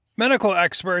Medical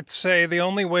experts say the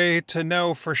only way to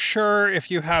know for sure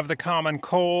if you have the common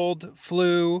cold,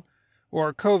 flu,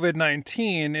 or COVID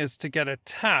 19 is to get a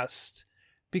test,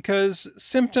 because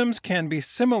symptoms can be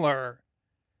similar.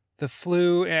 The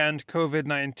flu and COVID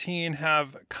 19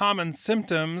 have common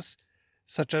symptoms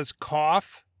such as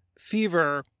cough,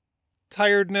 fever,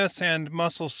 tiredness, and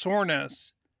muscle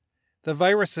soreness. The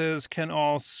viruses can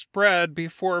all spread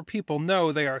before people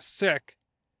know they are sick.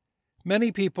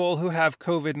 Many people who have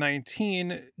COVID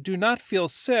 19 do not feel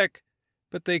sick,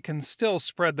 but they can still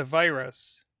spread the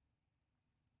virus.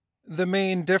 The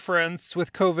main difference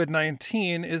with COVID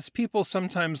 19 is people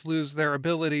sometimes lose their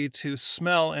ability to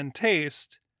smell and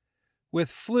taste. With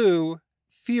flu,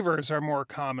 fevers are more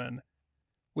common.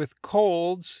 With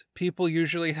colds, people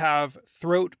usually have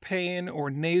throat pain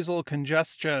or nasal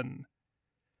congestion.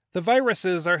 The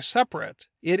viruses are separate.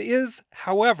 It is,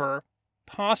 however,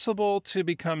 possible to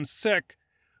become sick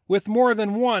with more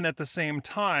than one at the same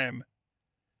time.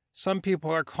 Some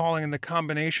people are calling the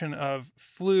combination of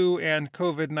flu and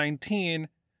COVID 19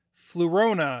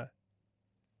 flurona.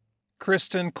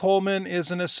 Kristen Coleman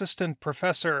is an assistant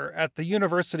professor at the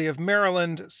University of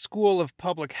Maryland School of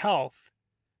Public Health.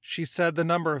 She said the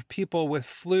number of people with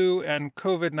flu and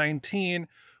COVID 19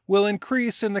 will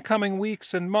increase in the coming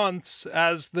weeks and months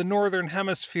as the Northern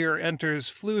Hemisphere enters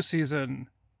flu season.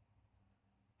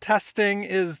 Testing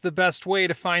is the best way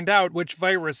to find out which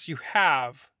virus you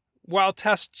have. While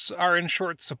tests are in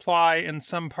short supply in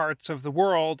some parts of the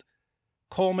world,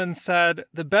 Coleman said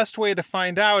the best way to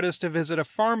find out is to visit a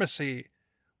pharmacy,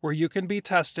 where you can be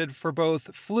tested for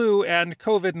both flu and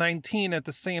COVID 19 at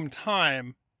the same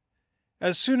time.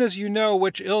 As soon as you know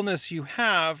which illness you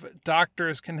have,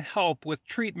 doctors can help with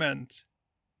treatment.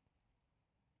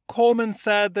 Coleman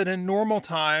said that in normal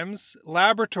times,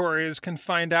 laboratories can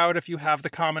find out if you have the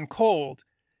common cold.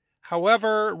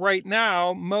 However, right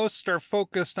now, most are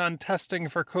focused on testing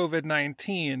for COVID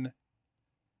 19.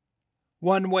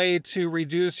 One way to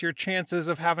reduce your chances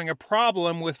of having a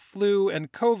problem with flu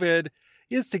and COVID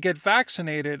is to get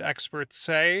vaccinated, experts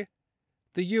say.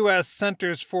 The U.S.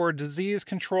 Centers for Disease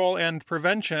Control and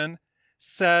Prevention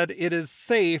said it is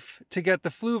safe to get the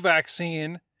flu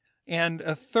vaccine and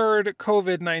a third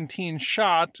COVID 19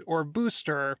 shot or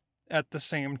booster at the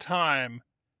same time.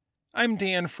 I'm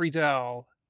Dan Friedel.